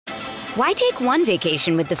Why take one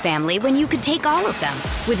vacation with the family when you could take all of them?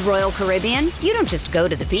 With Royal Caribbean, you don't just go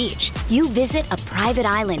to the beach. You visit a private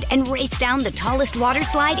island and race down the tallest water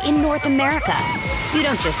slide in North America. You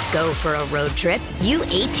don't just go for a road trip. You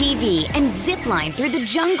ATV and zip line through the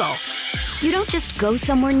jungle. You don't just go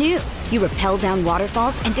somewhere new. You rappel down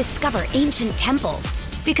waterfalls and discover ancient temples.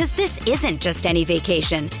 Because this isn't just any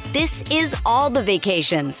vacation. This is all the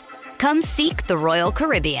vacations. Come seek the Royal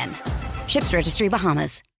Caribbean. Ships Registry,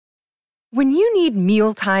 Bahamas. When you need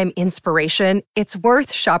mealtime inspiration, it's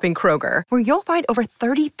worth shopping Kroger, where you'll find over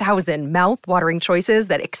 30,000 mouth-watering choices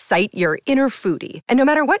that excite your inner foodie. And no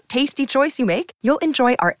matter what tasty choice you make, you'll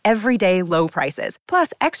enjoy our everyday low prices,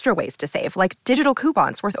 plus extra ways to save, like digital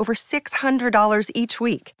coupons worth over $600 each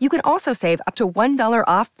week. You can also save up to $1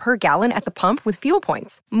 off per gallon at the pump with fuel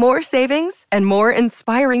points. More savings and more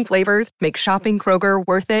inspiring flavors make shopping Kroger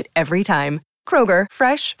worth it every time. Kroger,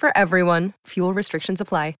 fresh for everyone. Fuel restrictions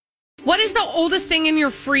apply. What is the oldest thing in your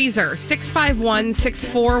freezer?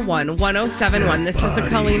 651-641-1071. This is the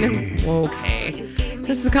Colleen and... Okay.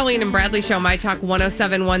 This is the Colleen and Bradley Show, My Talk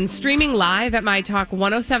 1071, streaming live at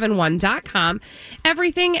MyTalk1071.com.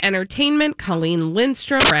 Everything Entertainment, Colleen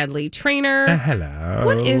Lindstrom, Bradley Trainer. Hello.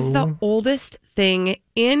 What is the oldest thing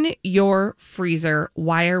in your freezer?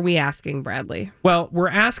 Why are we asking, Bradley? Well, we're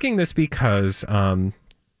asking this because you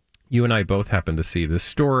and I both happen to see this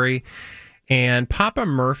story. And Papa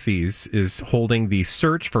Murphy's is holding the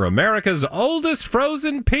search for America's oldest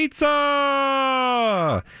frozen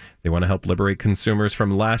pizza. They want to help liberate consumers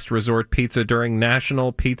from last resort pizza during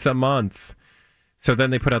National Pizza Month. So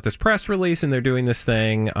then they put out this press release, and they're doing this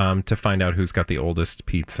thing to find out who's got the oldest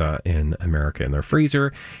pizza in America in their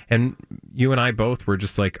freezer. And you and I both were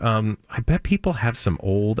just like, I bet people have some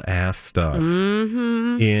old ass stuff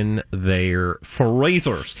in their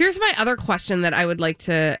freezers. Here's my other question that I would like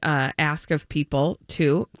to ask of people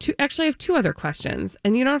too. Actually, I have two other questions,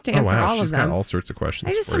 and you don't have to answer all of them. She's got all sorts of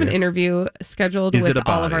questions. I just have an interview scheduled with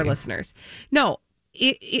all of our listeners. No.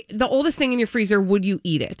 The oldest thing in your freezer, would you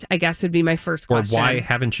eat it? I guess would be my first question. Or why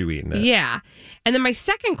haven't you eaten it? Yeah. And then my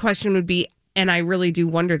second question would be, and I really do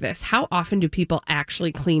wonder this, how often do people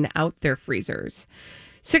actually clean out their freezers?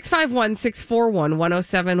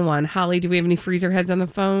 651-641-1071. Holly, do we have any freezer heads on the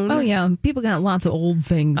phone? Oh, yeah. People got lots of old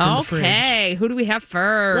things in the fridge. Okay. Who do we have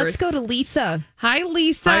first? Let's go to Lisa. Hi,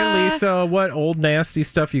 Lisa. Hi, Lisa. What old nasty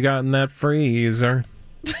stuff you got in that freezer?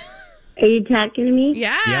 Are you talking to me?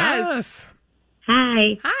 Yes.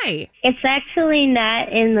 Hi. Hi. It's actually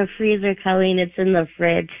not in the freezer, Colleen. It's in the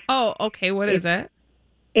fridge. Oh, okay. What is it?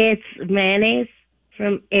 It's mayonnaise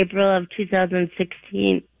from April of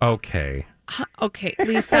 2016. Okay. Okay,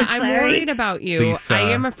 Lisa, I'm worried about you. Lisa. I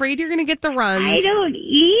am afraid you're going to get the runs. I don't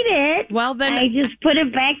eat it. Well, then I just put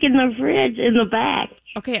it back in the fridge in the back.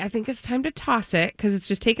 Okay, I think it's time to toss it because it's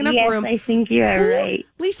just taking up yes, room. I think you're right.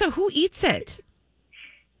 Lisa, who eats it?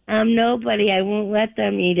 Nobody. I won't let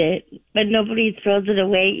them eat it. But nobody throws it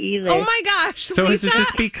away either. Oh my gosh, So Lisa. has it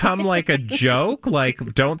just become like a joke?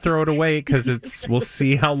 Like, don't throw it away because we'll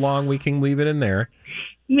see how long we can leave it in there.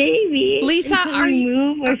 Maybe. Lisa, are you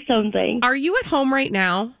move or something? Are you at home right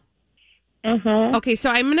now? Uh-huh. Okay, so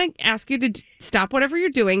I'm going to ask you to stop whatever you're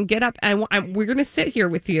doing, get up, and we're going to sit here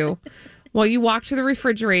with you while you walk to the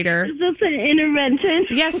refrigerator. Is this an intervention?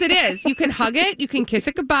 Yes, it is. You can hug it, you can kiss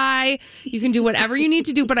it goodbye, you can do whatever you need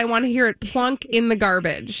to do, but I want to hear it plunk in the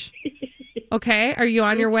garbage. Okay, are you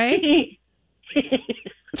on your way?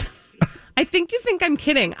 I think you think I'm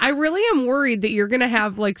kidding. I really am worried that you're going to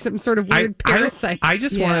have like some sort of weird parasite. I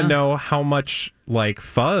just want to know how much like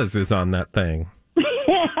fuzz is on that thing.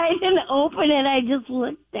 I didn't open it. I just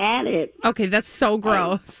looked at it. Okay, that's so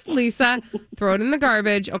gross. Lisa, throw it in the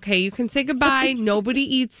garbage. Okay, you can say goodbye. Nobody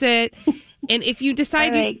eats it. And if you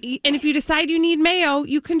decide you need mayo,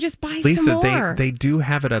 you can just buy Lisa, some more. they do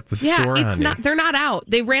have it at the store, it's honey. not. They're not out.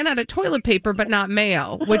 They ran out of toilet paper, but not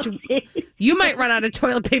mayo. Which you might run out of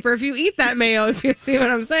toilet paper if you eat that mayo. If you see what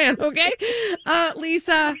I'm saying, okay?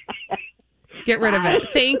 Lisa, get rid of it.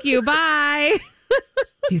 Thank you. Bye.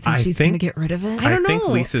 Do you think she's going to get rid of it? I don't know. I think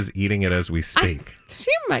Lisa's eating it as we speak.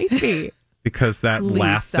 She might be. Because that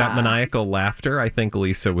Lisa. that maniacal laughter, I think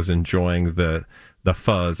Lisa was enjoying the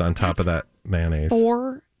fuzz on top of that mayonnaise.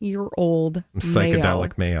 4-year-old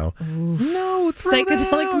Psychedelic mayo. No,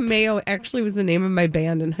 Psychedelic Mayo actually was the name of my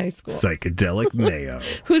band in high school. Psychedelic Mayo.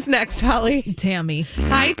 Who's next, Holly? Tammy.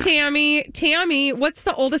 Hi, Tammy. Tammy, what's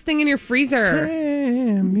the oldest thing in your freezer?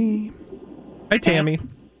 Tammy. Hi, Tammy.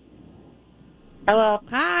 Hello.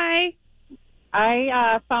 Hi.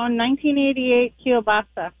 I found 1988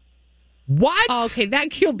 kielbasa. What? Oh, okay, that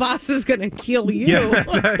kielbasa is going to kill you. Yeah,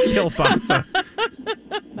 that kielbasa.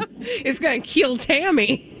 It's going to kill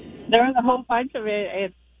Tammy. there was a whole bunch of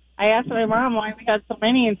it. I asked my mom why we had so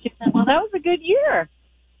many, and she said, well, that was a good year.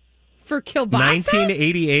 For kielbasa?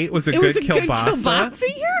 1988 was a good kielbasa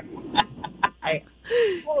year? I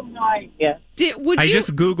have no idea. I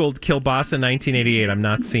just Googled kielbasa 1988. I'm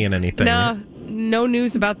not seeing anything. No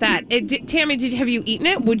news about that. Tammy, have you eaten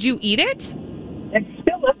it? Would you eat it? It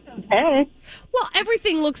still looks okay. Well,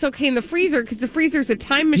 everything looks okay in the freezer because the freezer's a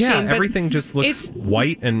time machine. Yeah, everything just looks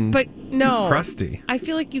white and crusty. I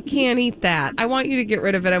feel like you can't eat that. I want you to get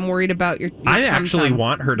rid of it. I'm worried about your I actually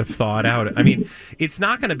want her to thaw it out. I mean, it's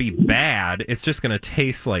not going to be bad. It's just going to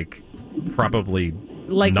taste like probably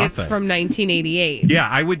like nothing. It's from 1988. Yeah,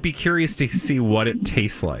 I would be curious to see what it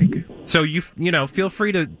tastes like. So you feel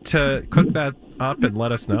free to cook that up and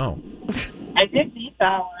let us know. I did eat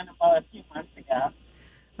that one about a few months ago.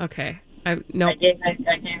 Okay. I gave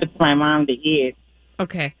it to my mom to eat.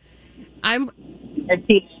 Okay. And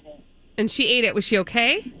she ate it. And she ate it. Was she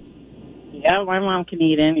okay? Yeah, my mom can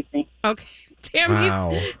eat anything. Okay. Tammy,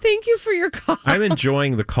 wow. Thank you for your call. I'm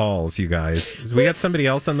enjoying the calls, you guys. We got somebody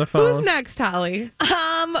else on the phone. Who's next, Holly?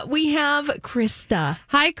 We have Krista.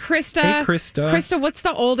 Hi, Krista. Hey, Krista. Krista, what's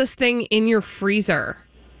the oldest thing in your freezer?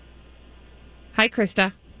 Hi,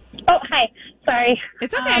 Krista. Oh, hi. Sorry.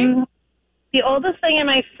 It's okay. The oldest thing in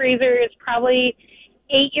my freezer is probably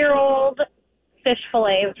 8-year-old fish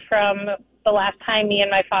fillets from the last time me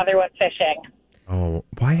and my father went fishing. Oh,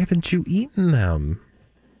 why haven't you eaten them?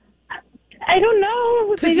 I don't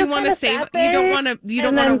know. Because you want to save. You don't want to. You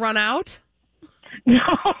don't want to run out. No,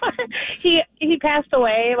 he passed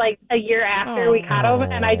away like a year after we caught him,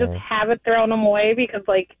 and I just haven't thrown him away because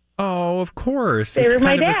like. Oh, of course. They it's were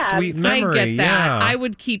kind my of dad. a sweet memory. I get that. Yeah. I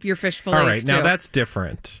would keep your fish fillets. All right, too. now that's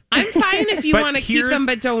different. I'm fine if you want to keep them,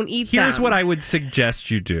 but don't eat them. Here's what I would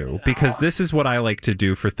suggest you do, because this is what I like to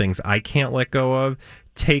do for things I can't let go of.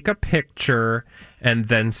 Take a picture and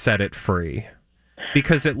then set it free.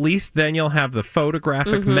 Because at least then you'll have the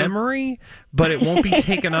photographic memory, but it won't be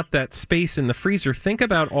taking up that space in the freezer. Think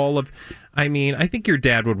about I think your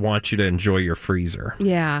dad would want you to enjoy your freezer.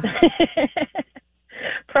 Yeah.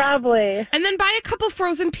 Probably. And then buy a couple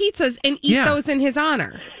frozen pizzas and eat those in his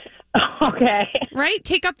honor. Okay. Right?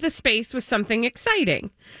 Take up the space with something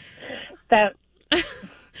exciting. That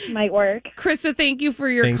might work. Krista, thank you for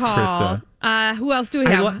your call. Krista. Who else do we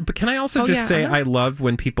have? But can I also say I love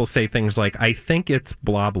when people say things like, I think it's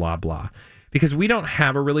blah, blah, blah. Because we don't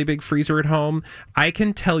have a really big freezer at home. I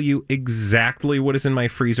can tell you exactly what is in my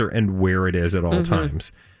freezer and where it is at all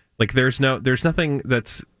times. Like there's nothing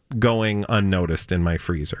that's going unnoticed in my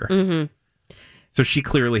freezer. So she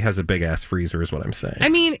clearly has a big ass freezer is what I'm saying. I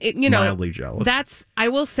mean, mildly jealous. I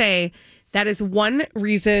will say that is one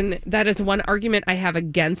argument I have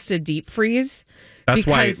against a deep freeze. That's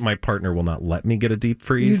why my partner will not let me get a deep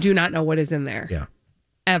freeze. You do not know what is in there. Yeah.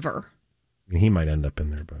 Ever. He might end up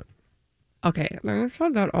in there, but. Okay. I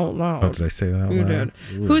said that out loud. Oh, did I say that out loud? You did.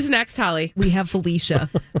 Ooh. Who's next, Holly? We have Felicia.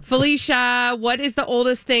 Felicia, what is the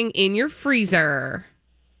oldest thing in your freezer?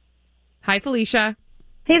 Hi, Felicia.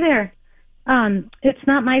 Hey there. It's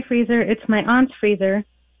not my freezer. It's my aunt's freezer.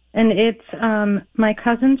 And it's my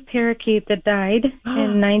cousin's parakeet that died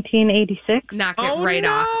in 1986. Knock it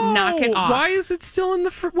off. Knock it off. Why is it still in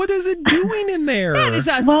the... what is it doing in there? That is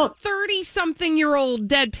a 30-something-year-old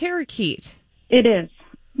dead parakeet. It is.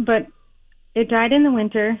 But it died in the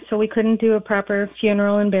winter, so we couldn't do a proper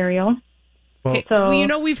funeral and burial.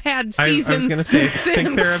 Well, we've had seasons. I was going to say, I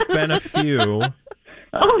think there have been a few.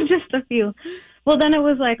 Oh, just a few. Well, then it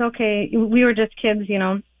was like, okay, we were just kids,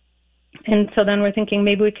 And so then we're thinking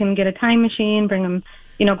maybe we can get a time machine, bring them,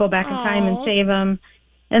 go back in time and save them.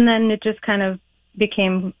 And then it just kind of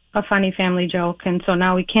became a funny family joke. And so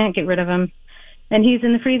now we can't get rid of him. And he's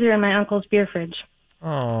in the freezer in my uncle's beer fridge.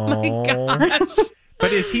 Oh my gosh.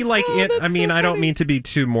 But is he like I don't mean to be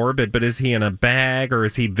too morbid, but is he in a bag or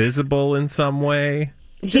is he visible in some way?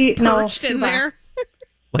 Just perched in there?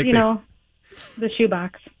 Like the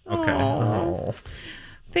shoebox. Okay. Oh.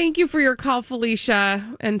 Thank you for your call,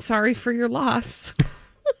 Felicia, and sorry for your loss.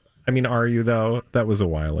 Are you, though? That was a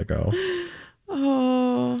while ago.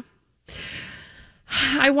 Oh.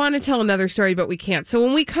 I want to tell another story, but we can't. So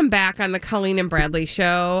when we come back on the Colleen and Bradley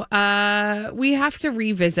show, we have to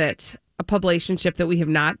revisit a publicationship that we have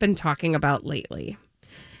not been talking about lately.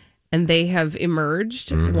 And they have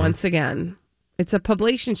emerged once again. It's a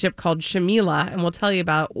publicationship called Shamila, and we'll tell you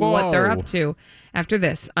about what they're up to after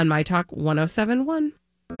this on My Talk 107.1.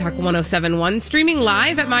 Talk 1071, streaming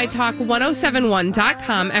live at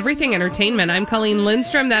mytalk1071.com. Everything Entertainment. I'm Colleen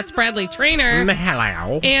Lindstrom. That's Bradley Trainer.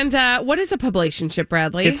 Hello. And what is a publicationship,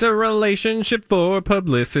 Bradley? It's a relationship for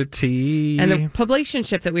publicity. And the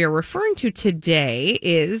publicationship that we are referring to today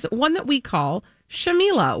is one that we call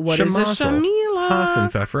Shamila. What is a Shamila?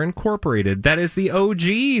 Hassenpfeffer Incorporated. That is the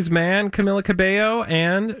OGs, man. Camila Cabello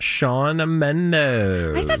and Shawn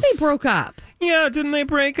Mendes. I thought they broke up. Yeah, didn't they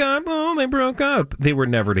break up? Oh, they broke up. They were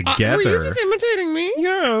never together. Were you just imitating me?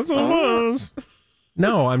 Yes, I was.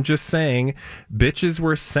 No, I'm just saying, bitches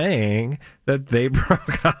were saying that they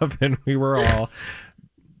broke up and we were all,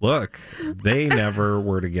 look, they never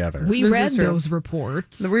were together. We read those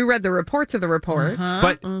reports. We read the reports of the reports.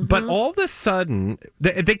 But all of a sudden,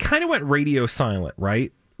 they kind of went radio silent,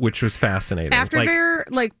 right? Which was fascinating. After their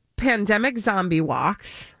pandemic zombie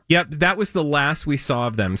walks. Yep, that was the last we saw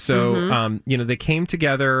of them. So, they came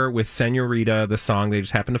together with Senorita, the song. They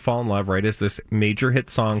just happened to fall in love right as this major hit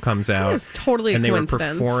song comes out. It's totally a coincidence. And they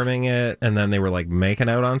were performing it, and then they were making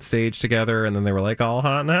out on stage together, and then they were all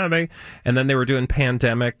hot and heavy. And then they were doing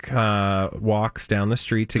pandemic walks down the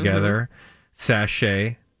street together.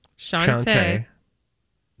 Sashay, Shantae,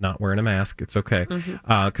 not wearing a mask. It's okay.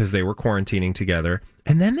 Because they were quarantining together.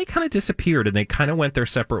 And then they kind of disappeared and they kind of went their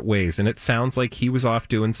separate ways. And it sounds like he was off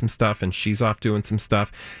doing some stuff and she's off doing some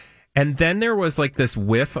stuff. And then there was this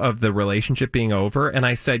whiff of the relationship being over. And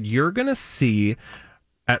I said,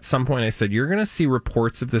 at some point I said, you're going to see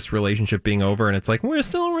reports of this relationship being over. And it's we're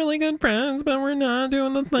still really good friends, but we're not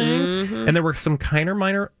doing the things. And there were some kind of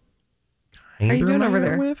minor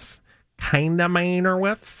whiffs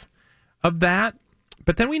of that.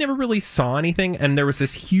 But then we never really saw anything, and there was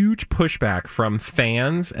this huge pushback from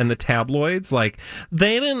fans and the tabloids,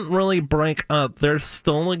 they didn't really break up, they're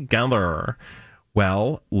still together.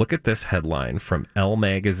 Well, look at this headline from Elle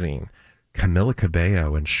magazine. Camila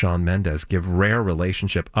Cabello and Shawn Mendes give rare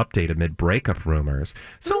relationship update amid breakup rumors.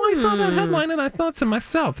 So I saw that headline, and I thought to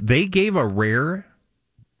myself, they gave a rare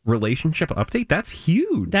relationship update? That's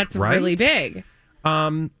huge. That's right? really big.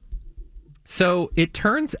 So it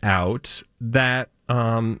turns out that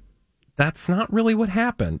that's not really what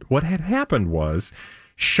happened. What had happened was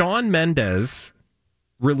Shawn Mendes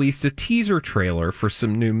released a teaser trailer for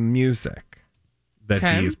some new music that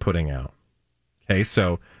he is putting out. Okay,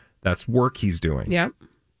 so that's work he's doing. Yep.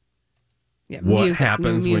 What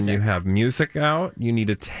happens when you have music out? You need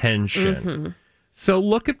attention. So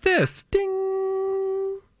look at this. Ding!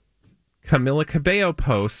 Camila Cabello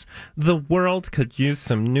posts, the world could use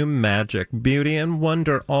some new magic, beauty, and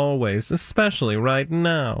wonder always, especially right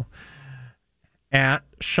now. At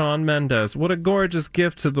Shawn Mendes, what a gorgeous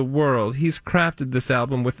gift to the world. He's crafted this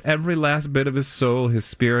album with every last bit of his soul, his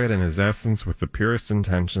spirit, and his essence with the purest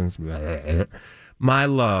intentions. My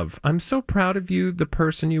love, I'm so proud of you, the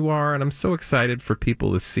person you are, and I'm so excited for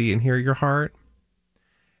people to see and hear your heart.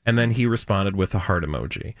 And then he responded with a heart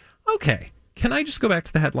emoji. Okay. Can I just go back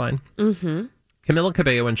to the headline? Camila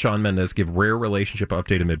Cabello and Shawn Mendes give rare relationship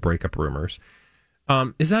update amid breakup rumors.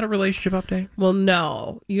 Is that a relationship update? Well,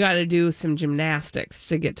 no. You got to do some gymnastics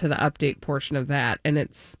to get to the update portion of that, and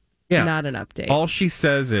it's not an update. All she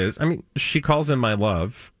says is, she calls him my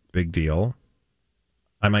love. Big deal.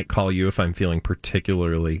 I might call you if I'm feeling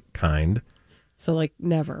particularly kind. So,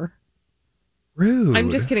 never. Rude.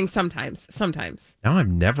 I'm just kidding. Sometimes. Now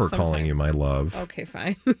I'm never calling you my love. Okay,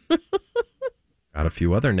 fine. Got a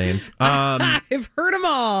few other names. I've heard them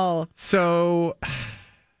all. So,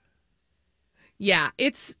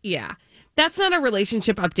 that's not a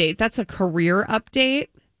relationship update. That's a career update.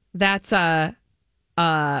 That's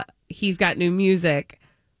he's got new music.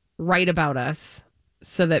 Write about us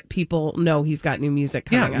so that people know he's got new music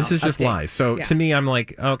coming out. Yeah, this is just lies. So to me, I'm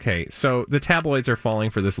okay, so the tabloids are falling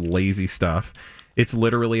for this lazy stuff. It's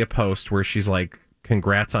literally a post where she's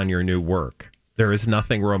congrats on your new work. There is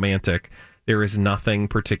nothing romantic. There is nothing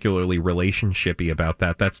particularly relationshipy about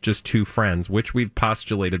that. That's just two friends, which we've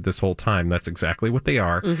postulated this whole time. That's exactly what they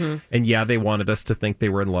are. And they wanted us to think they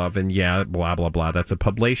were in love. And blah, blah, blah. That's a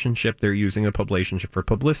publicationship. They're using a publicationship for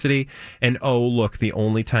publicity. And look, the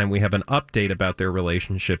only time we have an update about their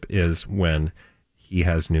relationship is when he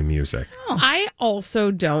has new music. I also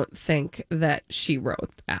don't think that she wrote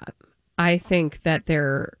that. I think that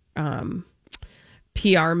their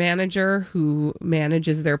PR manager who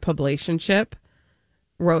manages their publicationship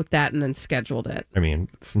wrote that and then scheduled it.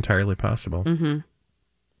 It's entirely possible.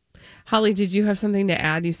 Holly, did you have something to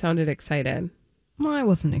add? You sounded excited. Well, I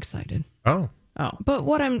wasn't excited. Oh. But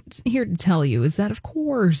what I'm here to tell you is that, of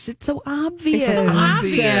course, it's so obvious.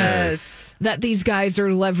 That these guys are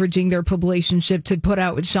leveraging their publicationship to put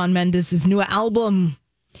out with Shawn Mendes' new album.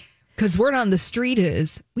 Because word on the street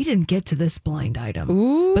is we didn't get to this blind item.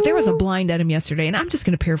 Ooh. But there was a blind item yesterday, and I'm just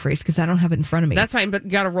going to paraphrase because I don't have it in front of me. That's fine, but you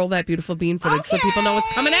got to roll that beautiful bean footage so people know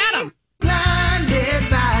what's coming at them. Blinded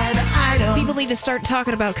by the item. People need to start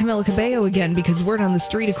talking about Camila Cabello again because word on the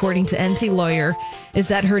street, according to NT Lawyer, is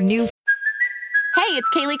that her new... Hey, it's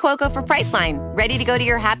Kaylee Cuoco for Priceline. Ready to go to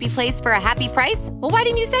your happy place for a happy price? Well, why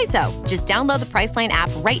didn't you say so? Just download the Priceline app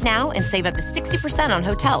right now and save up to 60% on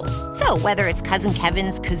hotels. So whether it's Cousin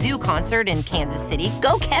Kevin's Kazoo Concert in Kansas City,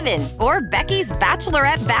 go Kevin, or Becky's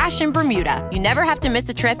Bachelorette Bash in Bermuda, you never have to miss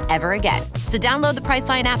a trip ever again. So download the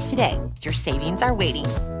Priceline app today. Your savings are waiting.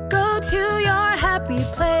 Go to your happy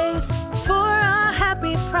place for a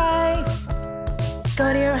happy price.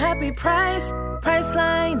 Go to your happy price,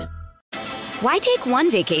 Priceline. Why take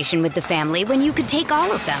one vacation with the family when you could take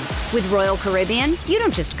all of them? With Royal Caribbean, you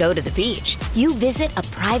don't just go to the beach. You visit a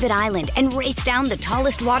private island and race down the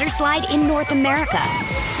tallest water slide in North America.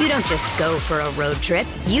 You don't just go for a road trip.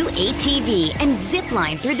 You ATV and zip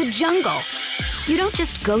line through the jungle. You don't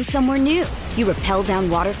just go somewhere new. You rappel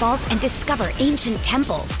down waterfalls and discover ancient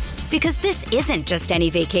temples. Because this isn't just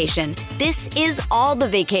any vacation. This is all the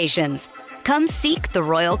vacations. Come seek the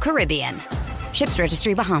Royal Caribbean. Ships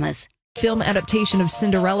Registry, Bahamas. Film adaptation of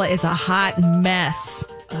Cinderella is a hot mess.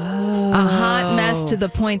 A hot mess to the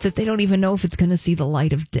point that they don't even know if it's going to see the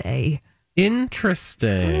light of day.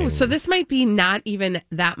 Interesting. Ooh, so this might be not even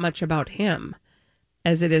that much about him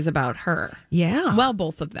as it is about her. Yeah. Well,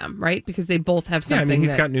 both of them, right? Because they both have something. Yeah, I mean,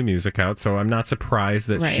 he's got new music out, so I'm not surprised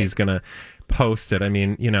that she's going to post it. I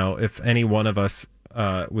mean, you know, if any one of us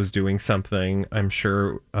was doing something, I'm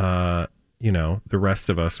sure, you know, the rest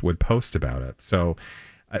of us would post about it. So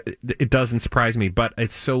it doesn't surprise me, but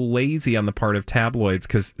it's so lazy on the part of tabloids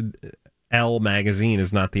because Elle magazine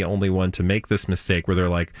is not the only one to make this mistake where they're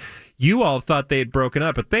like, you all thought they had broken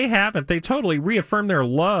up, but they haven't. They totally reaffirmed their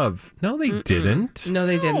love. No, they didn't. No,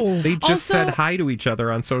 they didn't. They just said hi to each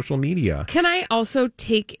other on social media. Can I also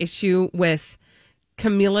take issue with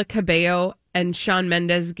Camila Cabello and Shawn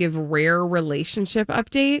Mendes give rare relationship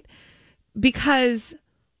update? Because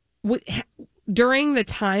during the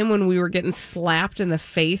time when we were getting slapped in the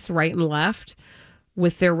face right and left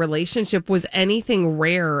with their relationship, was anything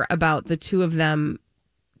rare about the two of them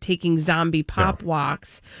taking zombie pop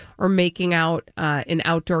walks or making out in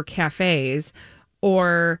outdoor cafes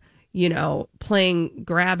or, you know, playing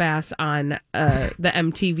grab ass on the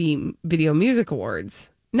MTV Video Music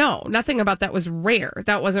Awards? No, nothing about that was rare.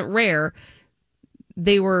 That wasn't rare.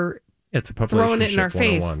 They were throwing it in our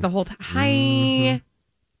face the whole time. Hi.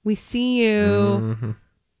 We see you.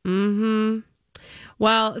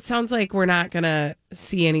 Well, it sounds like we're not going to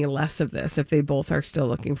see any less of this if they both are still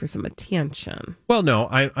looking for some attention. Well, no,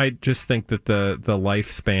 I just think that the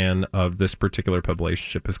lifespan of this particular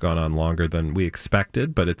relationship has gone on longer than we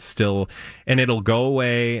expected, but it's still, and it'll go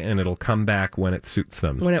away and it'll come back when it suits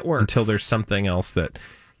them. When it works. Until there's something else that,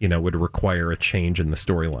 you know, would require a change in the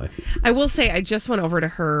storyline. I will say, I just went over to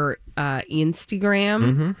her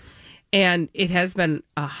Instagram. And it has been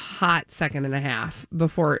a hot second and a half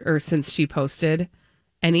before or since she posted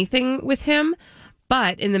anything with him.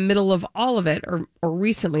 But in the middle of all of it, or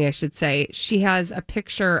recently, I should say, she has a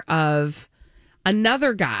picture of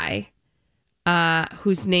another guy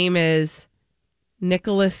whose name is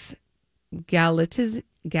Nicholas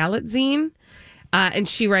Galitzine. And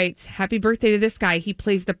she writes, "Happy birthday to this guy. He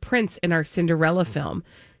plays the prince in our Cinderella film.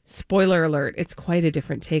 Spoiler alert, it's quite a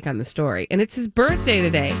different take on the story. And it's his birthday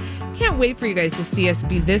today. Can't wait for you guys to see us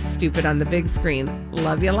be this stupid on the big screen.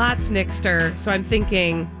 Love you lots, Nickster." So I'm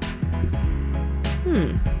thinking,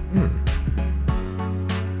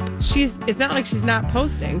 it's not like she's not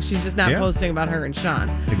posting. She's just not posting about her and Shawn.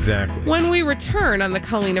 Exactly. When we return on the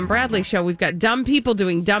Colleen and Bradley show, we've got dumb people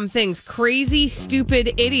doing dumb things, crazy,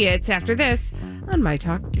 stupid idiots after this on My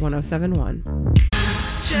Talk 1071.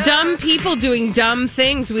 Dumb people doing dumb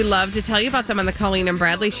things. We love to tell you about them on the Colleen and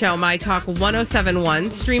Bradley show, My Talk 1071,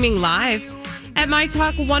 streaming live at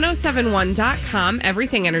mytalk1071.com.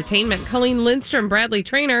 Everything Entertainment. Colleen Lindstrom, Bradley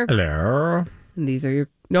Trainer. Hello. And these are your...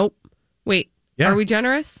 Nope. Wait. Yeah. Are we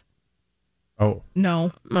generous? Oh.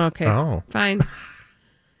 No. Okay. Oh. Fine.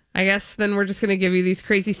 I guess then we're just going to give you these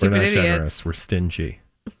crazy, stupid We're not idiots. generous. We're stingy.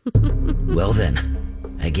 Well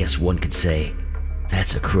then, I guess one could say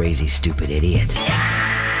that's a crazy, stupid idiot.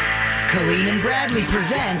 Colleen and Bradley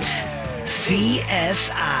present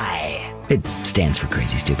CSI. It stands for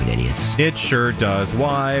Crazy Stupid Idiots. It sure does.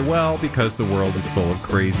 Why? Well, because the world is full of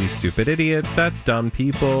crazy, stupid idiots. That's dumb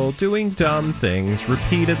people doing dumb things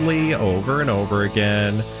repeatedly over and over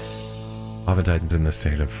again. Oftentimes in the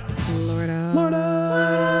state of Florida. And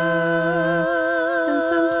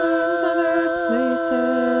sometimes other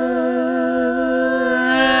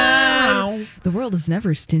The world is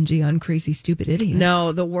never stingy on crazy, stupid idiots.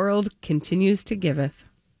 No, the world continues to giveth.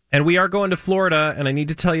 And we are going to Florida, and I need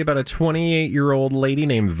to tell you about a 28-year-old lady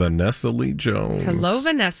named Vanessa Lee Jones. Hello,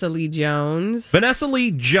 Vanessa Lee Jones. Vanessa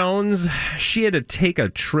Lee Jones, she had to take a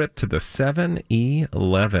trip to the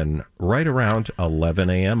 7-Eleven right around 11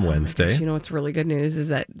 a.m. Wednesday. Gosh, you know what's really good news is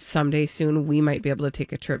that someday soon we might be able to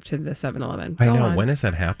take a trip to the 7-Eleven. I know. When is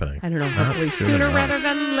that happening? I don't know. Not Hopefully soon sooner enough. rather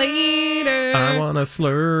than later. I want a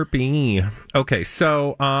Slurpee. Okay,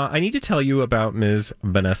 so I need to tell you about Ms.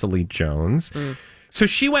 Vanessa Lee Jones. So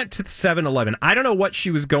she went to the 7-Eleven. I don't know what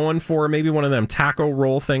she was going for. Maybe one of them taco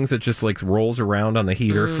roll things that just like rolls around on the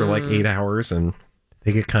heater for like 8 hours and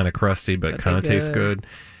they get kind of crusty, but kind of taste good.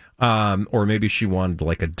 Or maybe she wanted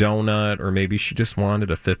like a donut, or maybe she just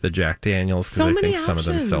wanted a fifth of Jack Daniels because I think some of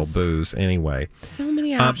them sell booze. Anyway, so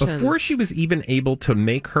many options. Before she was even able to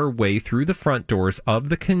make her way through the front doors of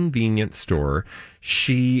the convenience store,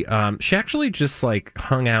 she actually just like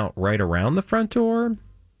hung out right around the front door.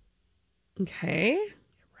 Okay.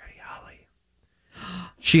 Ready, Holly?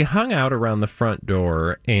 She hung out around the front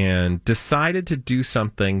door and decided to do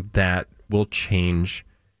something that will change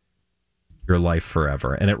your life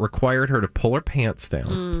forever. And it required her to pull her pants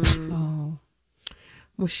down. Oh.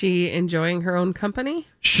 Was she enjoying her own company?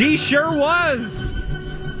 She sure was.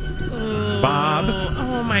 Bob.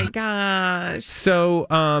 Oh my gosh. So,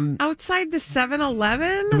 outside the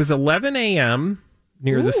 7-Eleven? It was 11 a.m.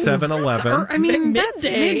 near the 7-Eleven. I mean, that's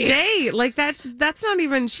midday. Like that's not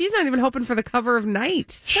even. She's not even hoping for the cover of Night.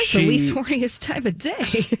 It's like the least horniest time of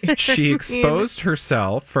day. She exposed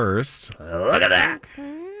herself first. Look at that.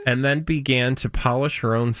 And then began to polish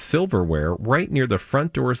her own silverware right near the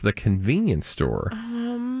front doors of the convenience store.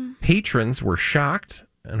 Patrons were shocked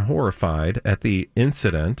and horrified at the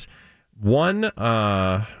incident. One,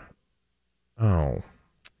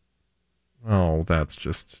 Oh, that's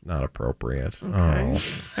just not appropriate. Okay.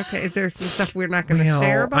 Okay, is there some stuff we're not going to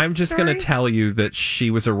share about I'm just going to tell you that she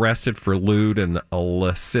was arrested for lewd and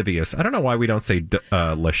lascivious. I don't know why we don't say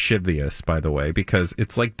lascivious, by the way, because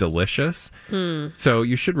it's like delicious. So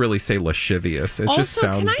you should really say lascivious. It just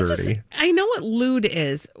sounds dirty. I know what lewd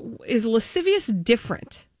is. Is lascivious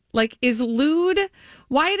different? Like, is lewd,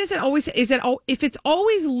 why does it always, if it's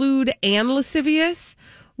always lewd and lascivious,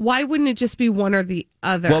 why wouldn't it just be one or the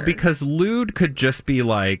other? Well, because lewd could just be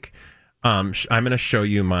like, I'm going to show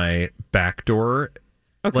you my back door.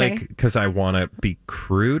 Okay. Like, because I want to be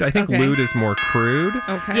crude. I think lewd is more crude.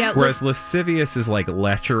 Okay. Yeah, whereas lascivious is like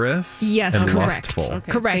lecherous. Yes, and correct. lustful.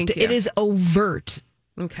 Okay, correct. It is overt.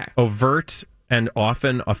 Okay. Overt and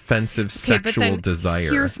often offensive sexual desire.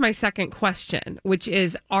 Here's my second question, which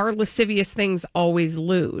is, are lascivious things always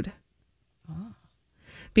lewd?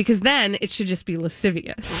 Because then it should just be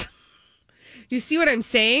lascivious. Do you see what I'm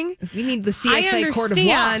saying? We need the CSA court of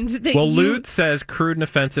law. Well, lewd says crude and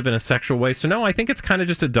offensive in a sexual way. So no, I think it's kind of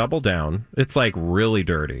just a double down. It's like really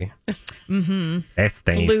dirty. It's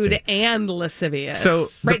tasty. Lewd and lascivious. So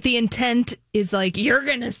the intent is like, you're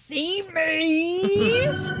going to see me.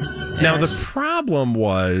 Now, the problem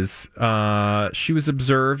was she was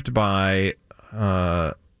observed by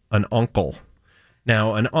an uncle.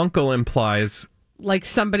 Now, an uncle implies... Like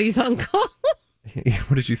somebody's uncle?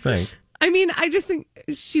 What did you think? I mean, I just think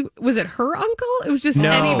was it her uncle? It was just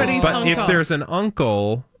anybody's but uncle. If there's an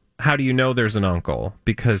uncle, how do you know there's an uncle?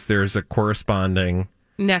 Because there's a corresponding...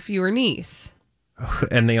 nephew or niece.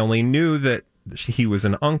 And they only knew that he was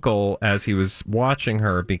an uncle as he was watching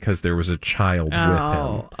her because there was a child with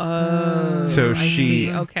him. Oh, so I she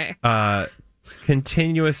see. Okay.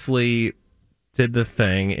 Continuously did the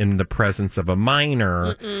thing in the presence of a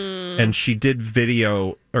minor, and she did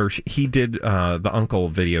he did the uncle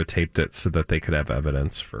videotaped it so that they could have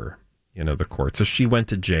evidence for the court. So she went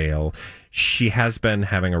to jail. She has been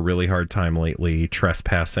having a really hard time lately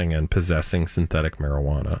trespassing and possessing synthetic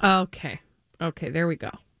marijuana. Okay, there we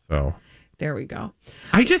go. So there we go.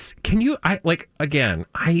 I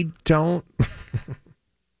don't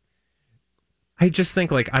I just think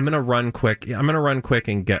like I'm gonna run quick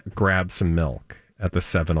and grab some milk at the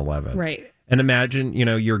 7-Eleven. Right. And imagine,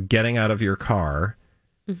 you're getting out of your car.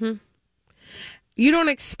 Mm-hmm. You don't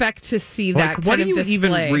expect to see that Like, kind of display. what do you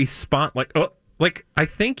even respond? Like, I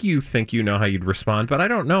think you know how you'd respond, but I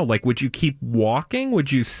don't know. Like, would you keep walking?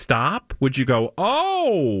 Would you stop? Would you go,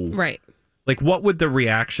 oh? Right. Like, what would the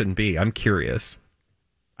reaction be? I'm curious.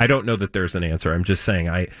 I don't know that there's an answer. I'm just saying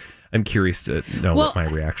I'm curious to know what my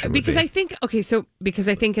reaction would be. Because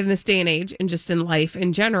I think in this day and age and just in life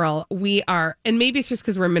in general, we are, and maybe it's just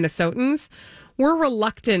because we're Minnesotans, we're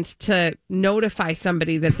reluctant to notify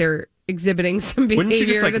somebody that they're exhibiting some behavior. Wouldn't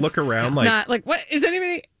you just look around like... Not like, what is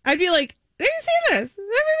anybody... I'd be like, Did you see this?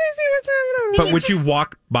 Everybody see what's happening? But would you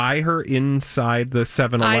walk by her inside the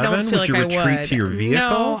 7-Eleven? I don't feel would like you I retreat would. to your vehicle?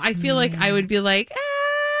 No, I feel like I would be like,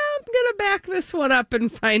 I'm going to back this one up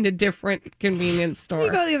and find a different convenience store.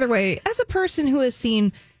 You go the other way. As a person who has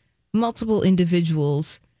seen multiple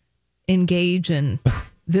individuals engage in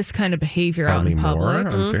this kind of behavior Tell out me in public.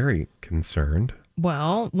 more. I'm very concerned.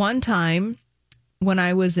 Well, one time when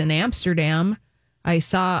I was in Amsterdam, I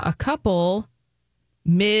saw a couple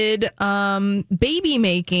mid baby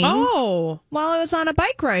making. Oh, while I was on a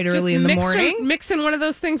bike ride early in the morning, mixing one of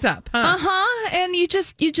those things up. Huh? And you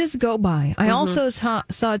just go by. I also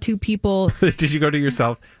saw two people. Did you go to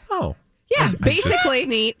yourself? Oh. Yeah, basically. That's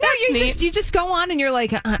neat. No, That's you just go on and you're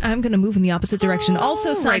like, I'm going to move in the opposite direction.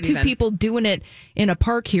 Also saw righty two then. people doing it in a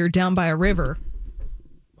park here down by a river.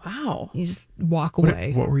 Wow. You just walk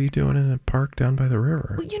away. What were you doing in a park down by the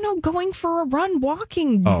river? Well, going for a run,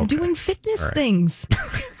 walking, Oh, okay. doing fitness All right. things.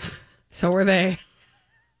 So were they.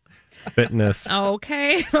 Fitness.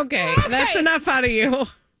 Okay. That's enough out of you.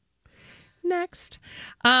 Next.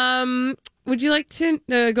 Would you like to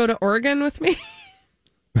go to Oregon with me?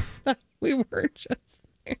 We were just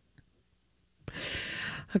there.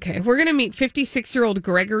 Okay, we're going to meet 56-year-old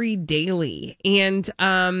Gregory Daly. And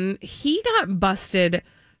he got busted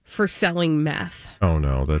for selling meth. Oh,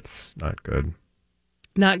 no, that's not good.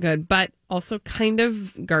 Not good, but also kind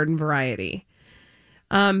of garden variety.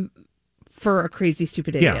 For a crazy,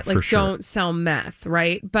 stupid idiot. Yeah, for sure. Don't sell meth,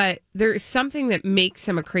 right? But there's something that makes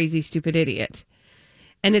him a crazy, stupid idiot.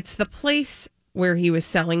 And it's the place where he was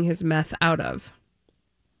selling his meth out of.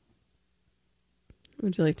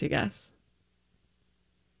 Would you like to guess?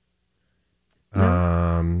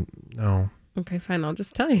 No. Okay, fine. I'll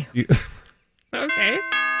just tell you. Okay.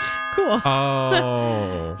 Cool.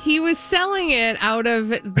 Oh. He was selling it out of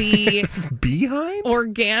the Beehive?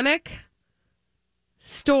 organic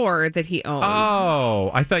store that he owned. Oh,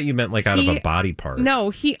 I thought you meant like out of a body part. No,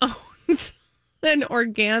 he owns an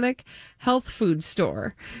organic health food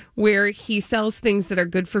store where he sells things that are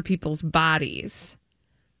good for people's bodies.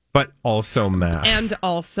 But also meth. And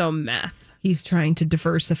also meth. He's trying to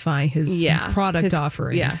diversify his product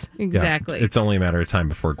offerings. Yeah, exactly. Yeah, it's only a matter of time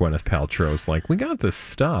before Gwyneth Paltrow's like, we got this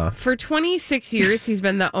stuff. For 26 years, he's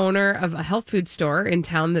been the owner of a health food store in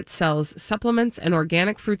town that sells supplements and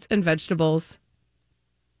organic fruits and vegetables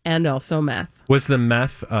and also meth. Was the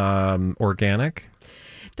meth organic?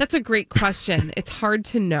 That's a great question. It's hard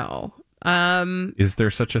to know. Is there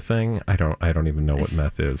such a thing? I don't even know what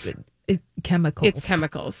meth is. Chemicals. It's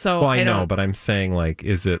chemicals. So Well, I know, but I'm saying like,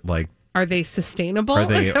 is it like, are they sustainable? are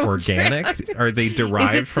they Is that what you're organic? asking? Are they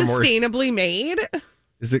derived Is it from sustainably made?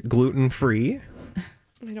 Is it gluten free?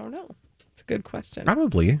 I don't know. It's a good question.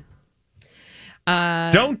 Probably.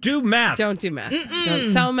 Don't do meth. Don't do meth. Don't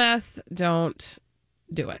sell meth. Don't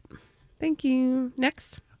do it. Thank you.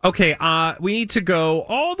 Next. Okay, we need to go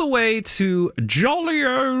all the way to jolly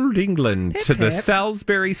old England, Pip, to the pip.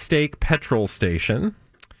 Salisbury Stake petrol station.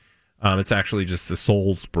 It's actually just the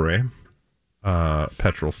Salisbury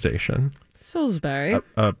petrol station. Salisbury.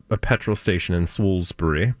 A petrol station in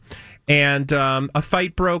Salisbury. And a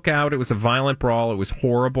fight broke out. It was a violent brawl. It was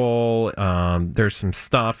horrible. There's some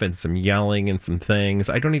stuff and some yelling and some things.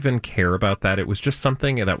 I don't even care about that. It was just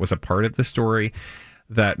something that was a part of the story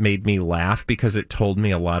that made me laugh because it told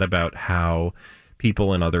me a lot about how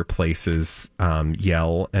people in other places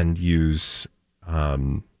yell and use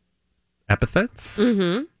epithets,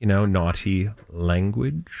 naughty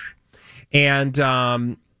language.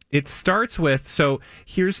 And it starts with, so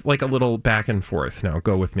here's like a little back and forth. Now,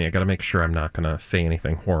 go with me. I got to make sure I'm not going to say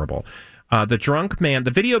anything horrible. The drunk man,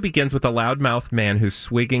 the video begins with a loudmouthed man who's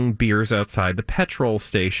swigging beers outside the petrol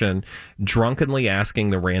station, drunkenly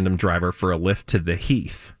asking the random driver for a lift to the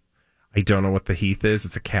Heath. I don't know what the Heath is.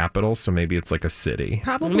 It's a capital, so maybe it's like a city.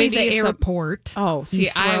 Probably Maybe the it's a- airport. Oh, see,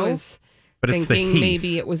 I Heathrow. was But it's the thinking Heath.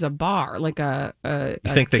 maybe it was a bar, like a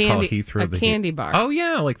You think they call Heathrow a the candy Heath? bar. Oh,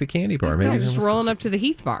 yeah, like the candy bar. No, Maybe just that was- rolling up to the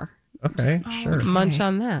Heath bar. Okay, sure. Munch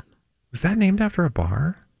on that. Was that named after a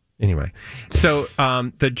bar? Anyway, so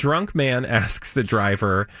the drunk man asks the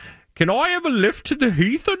driver, "Can I have a lift to the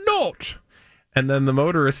Heath or not?" And then the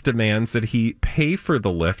motorist demands that he pay for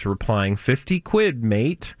the lift, replying, "50 quid,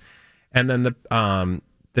 mate." And then the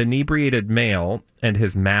inebriated male and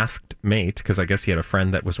his masked mate, because I guess he had a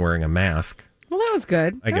friend that was wearing a mask. Well, that was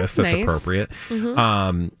good. I guess that's appropriate.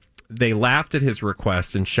 They laughed at his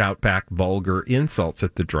request and shout back vulgar insults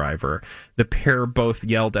at the driver. The pair both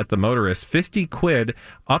yelled at the motorist, 50 quid,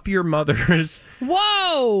 up your mother's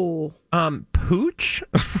Whoa! pooch?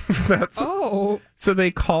 That's so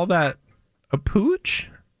they call that a pooch?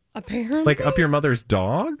 Apparently. Like up your mother's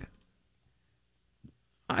dog?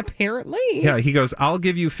 Apparently. Yeah, he goes, I'll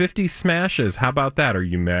give you 50 smashes. How about that? Are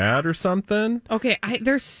you mad or something? Okay, I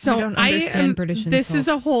don't understand British This insults. is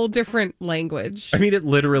a whole different language. I mean, it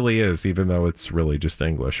literally is, even though it's really just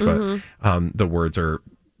English. But the words are,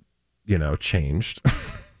 changed.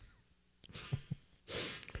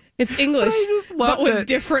 It's English, I just love but with that.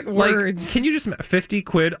 different Like, words. can you just 50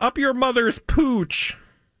 quid up your mother's pooch?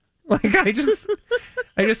 Like, I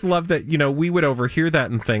just love that, we would overhear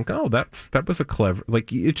that and think, oh, that was a clever,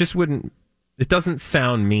 like, it just wouldn't, it doesn't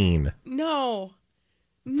sound mean. No.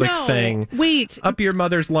 It's like saying, wait, up your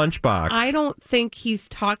mother's lunchbox. I don't think he's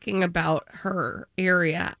talking about her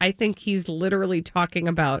area. I think he's literally talking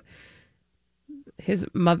about his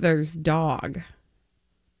mother's dog.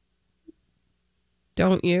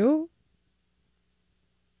 Don't you?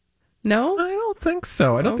 No? I don't think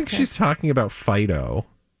so. I don't think she's talking about Fido,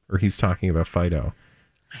 or he's talking about Fido.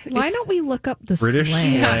 Why don't we look up the British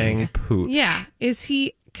slang? pooch. Yeah. Is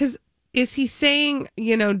he saying,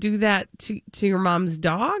 do that to your mom's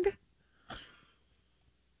dog?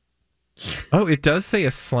 Oh, it does say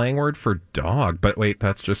a slang word for dog, but wait,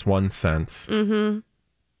 that's just one sense. Mm-hmm.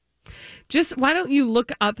 Just, why don't you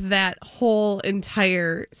look up that whole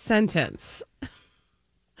entire sentence?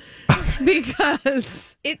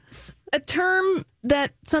 Because it's a term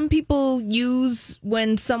that some people use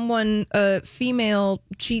when someone, a female,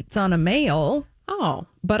 cheats on a male. Oh.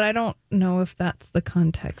 But I don't know if that's the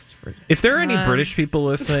context for this. If there are any British people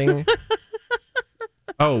listening,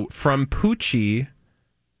 from Poochie,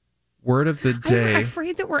 word of the day. I'm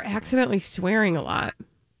afraid that we're accidentally swearing a lot.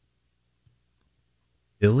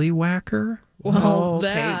 Billy whacker? Well,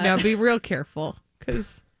 okay. Now be real careful,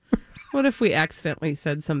 because what if we accidentally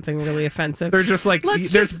said something really offensive? They're just like,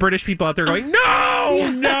 there's British people out there going,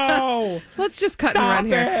 no! Let's just cut and run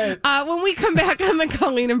here. When we come back on the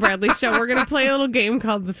Colleen and Bradley Show, we're going to play a little game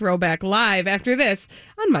called the Throwback Live after this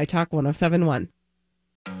on My Talk 1071.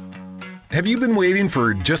 Have you been waiting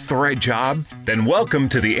for just the right job? Then welcome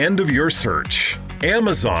to the end of your search.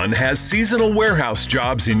 Amazon has seasonal warehouse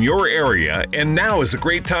jobs in your area, and now is a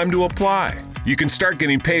great time to apply. You can start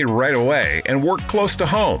getting paid right away and work close to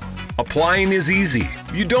home. Applying is easy.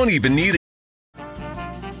 You don't even need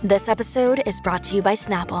This episode is brought to you by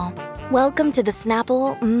Snapple. Welcome to the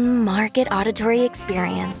Snapple Market Auditory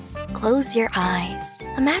Experience. Close your eyes.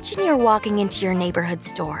 Imagine you're walking into your neighborhood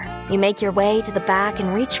store. You make your way to the back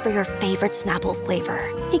and reach for your favorite Snapple flavor.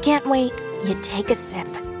 You can't wait. You take a sip.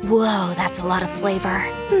 Whoa, that's a lot of flavor.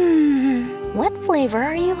 What flavor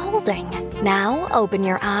are you holding? Now open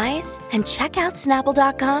your eyes and check out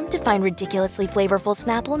Snapple.com to find ridiculously flavorful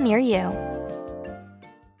Snapple near you.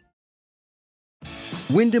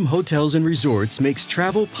 Wyndham Hotels and Resorts makes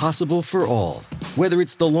travel possible for all. Whether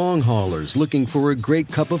it's the long haulers looking for a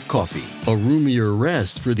great cup of coffee, a roomier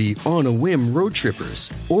rest for the on-a-whim road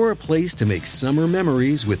trippers, or a place to make summer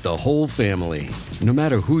memories with the whole family. No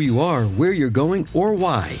matter who you are, where you're going, or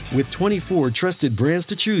why, with 24 trusted brands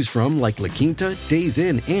to choose from like La Quinta, Days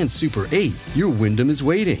Inn, and Super 8, your Wyndham is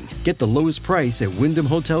waiting. Get the lowest price at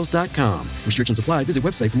WyndhamHotels.com. Restrictions apply. Visit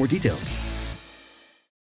website for more details.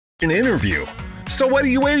 an interview. So what are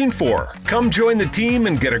you waiting for? Come join the team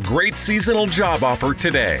and get a great seasonal job offer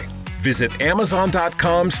today. Visit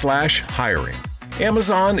Amazon.com/hiring.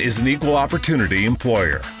 Amazon is an equal opportunity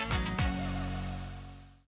employer.